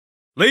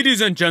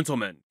Ladies and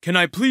gentlemen, can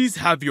I please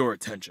have your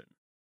attention?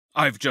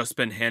 I've just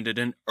been handed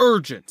an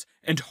urgent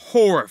and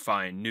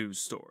horrifying news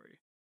story.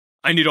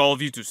 I need all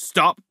of you to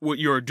stop what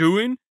you're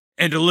doing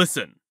and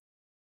listen.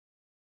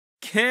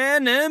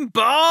 Cannonball!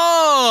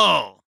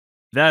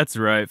 That's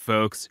right,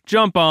 folks.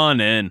 Jump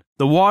on in.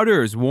 The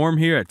water is warm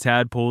here at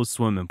Tadpole's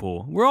swimming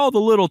pool, where all the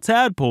little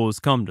tadpoles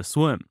come to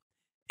swim.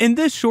 In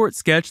this short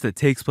sketch that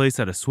takes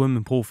place at a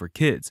swimming pool for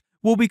kids,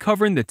 we'll be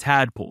covering the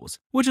tadpoles,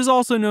 which is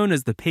also known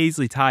as the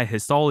Paisley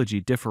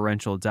histology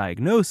differential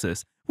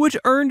diagnosis, which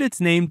earned its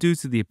name due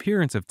to the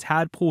appearance of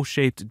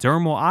tadpole-shaped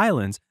dermal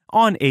islands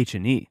on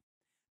H&E.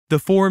 The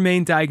four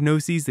main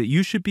diagnoses that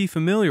you should be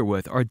familiar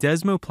with are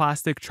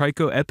desmoplastic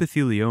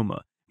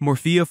trichoepithelioma,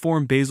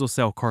 morphiiform basal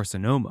cell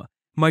carcinoma,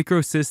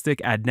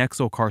 microcystic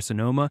adnexal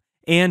carcinoma,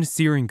 and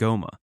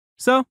syringoma.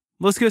 So,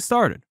 let's get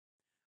started.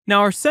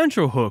 Now, our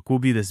central hook will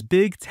be this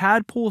big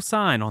tadpole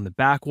sign on the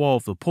back wall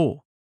of the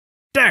pool.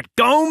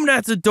 Dadgum,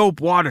 that's a dope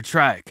water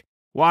trike.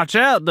 Watch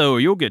out though,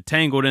 you'll get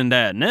tangled in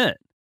that net.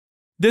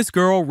 This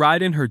girl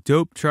riding her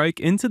dope trike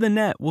into the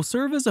net will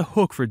serve as a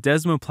hook for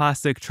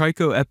desmoplastic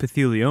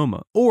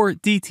trichoepithelioma, or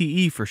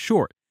DTE for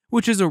short,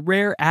 which is a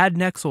rare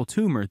adnexal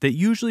tumor that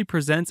usually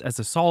presents as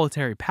a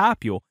solitary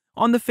papule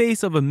on the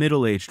face of a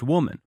middle-aged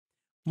woman.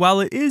 While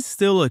it is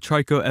still a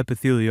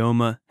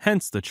trichoepithelioma,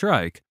 hence the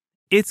trike,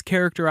 it's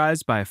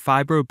characterized by a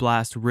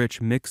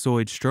fibroblast-rich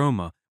myxoid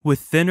stroma with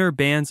thinner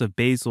bands of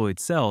basaloid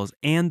cells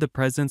and the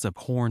presence of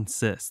horn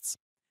cysts.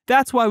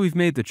 That's why we've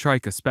made the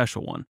trike a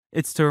special one.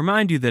 It's to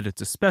remind you that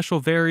it's a special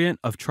variant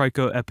of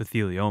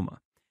trichoepithelioma.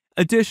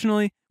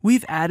 Additionally,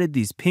 we've added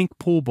these pink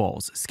pool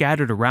balls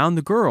scattered around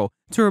the girl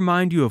to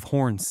remind you of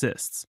horn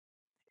cysts.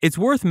 It's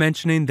worth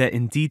mentioning that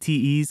in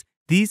DTEs,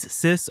 these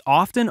cysts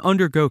often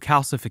undergo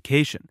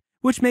calcification,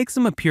 which makes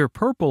them appear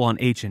purple on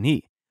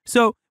H&E.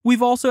 So,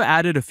 we've also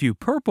added a few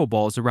purple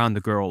balls around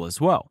the girl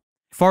as well.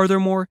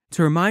 Furthermore,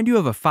 to remind you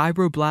of a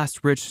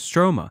fibroblast-rich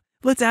stroma,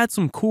 let's add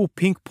some cool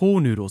pink pool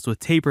noodles with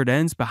tapered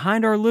ends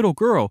behind our little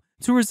girl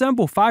to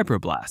resemble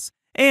fibroblasts,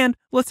 and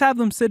let's have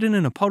them sitting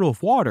in a puddle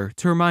of water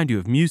to remind you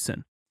of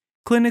mucin.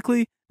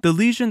 Clinically, the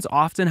lesions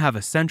often have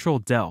a central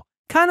dell,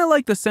 kind of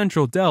like the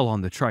central dell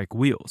on the trike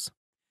wheels.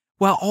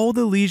 While all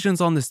the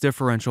lesions on this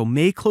differential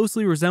may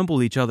closely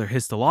resemble each other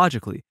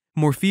histologically,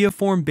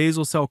 morphiiform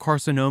basal cell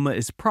carcinoma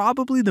is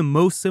probably the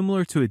most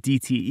similar to a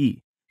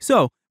DTE.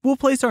 So, we'll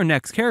place our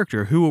next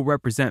character who will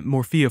represent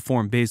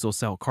morphiiform basal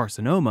cell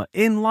carcinoma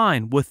in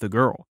line with the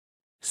girl.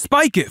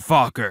 Spike it,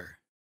 Fokker!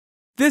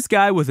 This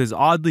guy with his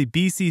oddly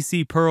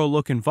BCC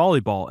Pearl-looking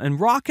volleyball and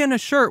rocking a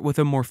shirt with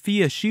a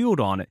Morphea shield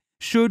on it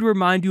should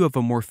remind you of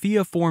a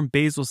morphiiform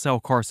basal cell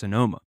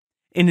carcinoma.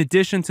 In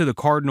addition to the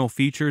cardinal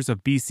features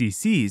of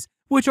BCCs,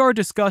 which are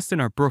discussed in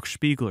our Brooks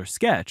Spiegler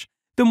sketch,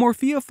 the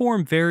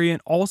morphiiform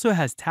variant also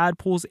has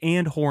tadpoles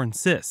and horn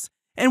cysts,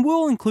 and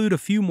we'll include a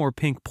few more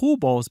pink pool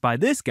balls by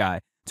this guy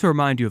to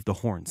remind you of the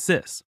horn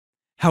cysts.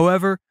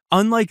 However,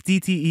 unlike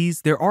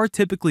DTEs, there are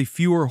typically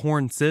fewer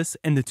horn cysts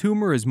and the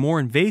tumor is more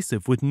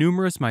invasive with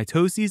numerous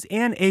mitoses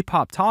and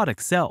apoptotic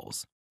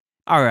cells.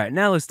 Alright,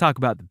 now let's talk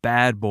about the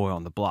bad boy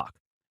on the block,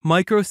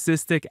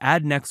 microcystic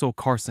adnexal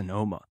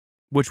carcinoma,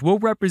 which we'll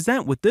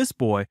represent with this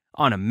boy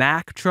on a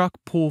Mack truck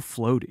pool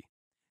floaty.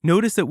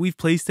 Notice that we've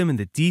placed him in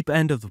the deep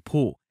end of the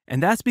pool,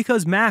 and that's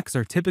because Macks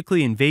are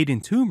typically invading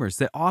tumors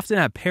that often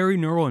have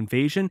perineural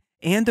invasion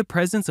and the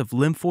presence of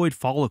lymphoid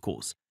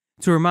follicles.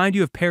 To remind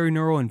you of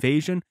perineural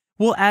invasion,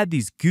 we'll add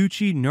these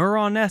Gucci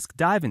neuron-esque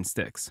diving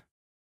sticks.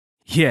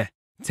 Yeah,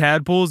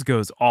 Tadpoles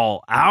goes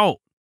all out!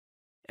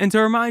 And to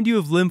remind you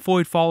of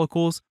lymphoid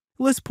follicles,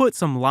 let's put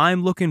some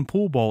lime-looking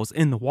pool balls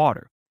in the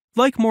water.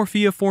 Like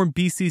morphiiform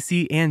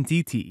BCC and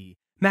DTE,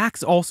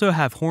 Macks also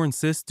have horn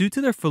cysts due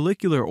to their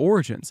follicular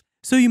origins,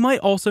 so you might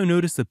also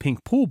notice the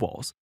pink pool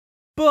balls.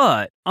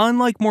 But,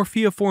 unlike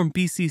morphiiform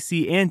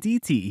BCC and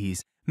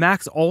DTEs,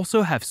 Macks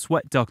also have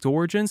sweat duct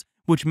origins,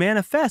 which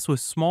manifest with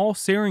small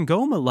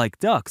syringoma-like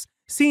ducts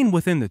seen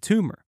within the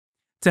tumor.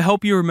 To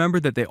help you remember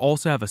that they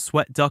also have a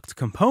sweat duct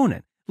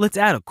component, let's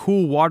add a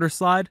cool water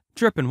slide,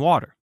 dripping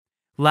water.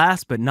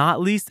 Last but not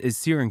least is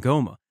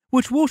syringoma,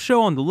 which we'll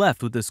show on the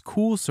left with this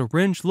cool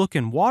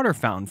syringe-looking water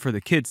fountain for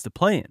the kids to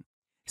play in.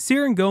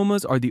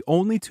 Syringomas are the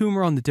only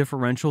tumor on the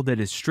differential that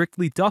is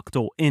strictly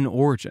ductal in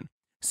origin.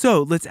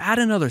 So let's add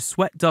another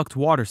sweat duct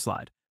water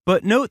slide,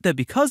 but note that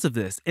because of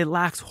this, it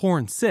lacks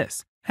horn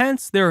cysts,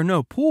 hence there are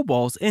no pool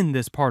balls in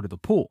this part of the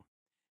pool.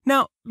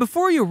 Now,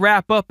 before you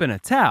wrap up in a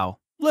towel,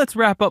 let's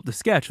wrap up the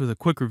sketch with a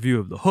quick review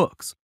of the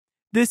hooks.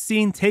 This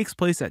scene takes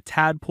place at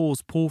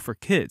Tadpole's pool for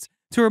kids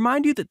to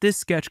remind you that this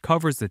sketch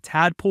covers the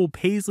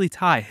Tadpole-Paisley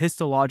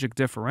histologic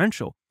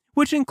differential,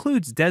 which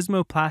includes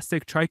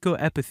desmoplastic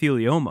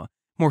trichoepithelioma,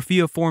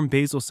 morphiiform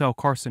basal cell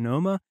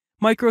carcinoma,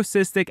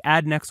 microcystic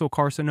adnexal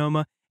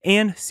carcinoma,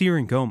 and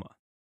syringoma.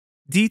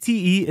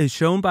 DTE is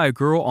shown by a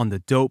girl on the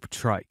dope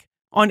trike.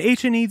 On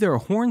H&E, there are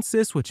horn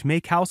cysts which may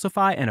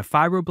calcify and a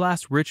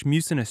fibroblast-rich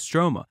mucinous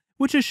stroma,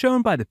 which is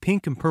shown by the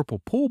pink and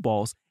purple pool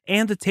balls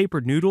and the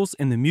tapered noodles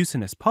in the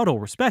mucinous puddle,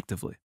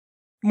 respectively.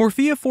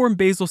 Morpheaform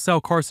basal cell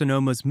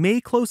carcinomas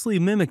may closely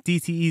mimic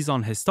DTEs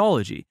on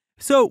histology,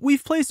 so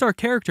we've placed our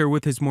character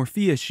with his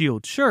Morphea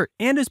shield shirt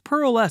and his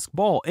pearl-esque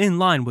ball in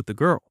line with the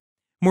girl.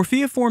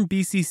 Morpheaform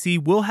BCC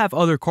will have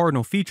other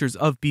cardinal features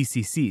of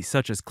BCC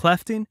such as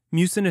clefting,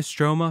 mucinous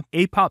stroma,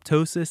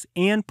 apoptosis,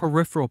 and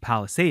peripheral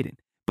palisading,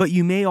 but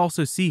you may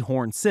also see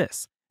horn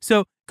cysts.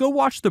 So go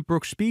watch the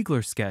Brooke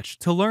Spiegler sketch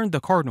to learn the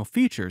cardinal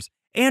features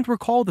and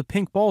recall the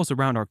pink balls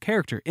around our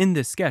character in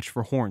this sketch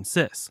for horn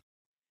cysts.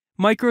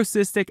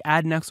 Microcystic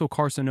adnexal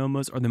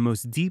carcinomas are the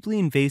most deeply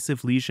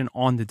invasive lesion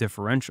on the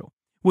differential,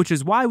 which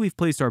is why we've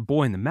placed our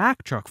boy in the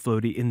Mack truck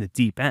floaty in the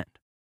deep end.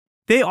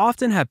 They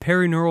often have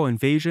perineural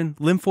invasion,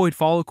 lymphoid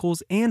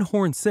follicles, and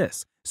horn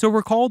cysts, so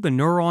recall the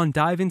neuron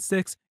diving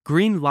sticks,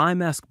 green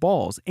lime-esque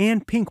balls,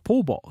 and pink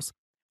pool balls.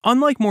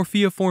 Unlike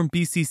Morpheaform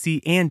BCC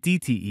and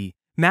DTE,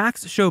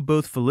 Macks show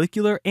both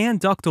follicular and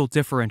ductal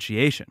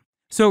differentiation,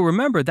 so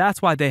remember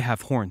that's why they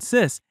have horn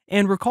cysts,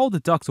 and recall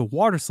the ductal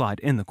waterslide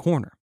in the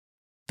corner.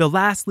 The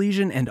last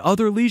lesion and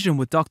other lesion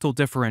with ductal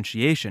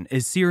differentiation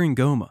is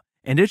syringoma,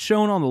 and it's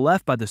shown on the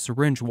left by the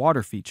syringe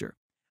water feature.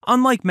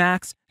 Unlike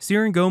Macks,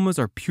 syringomas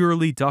are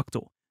purely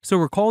ductal, so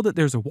recall that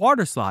there's a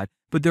waterslide,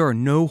 but there are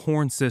no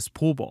horn cyst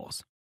pool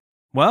balls.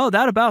 Well,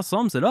 that about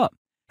sums it up.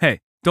 Hey,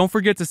 don't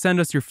forget to send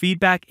us your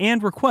feedback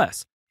and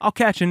requests. I'll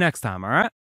catch you next time, alright?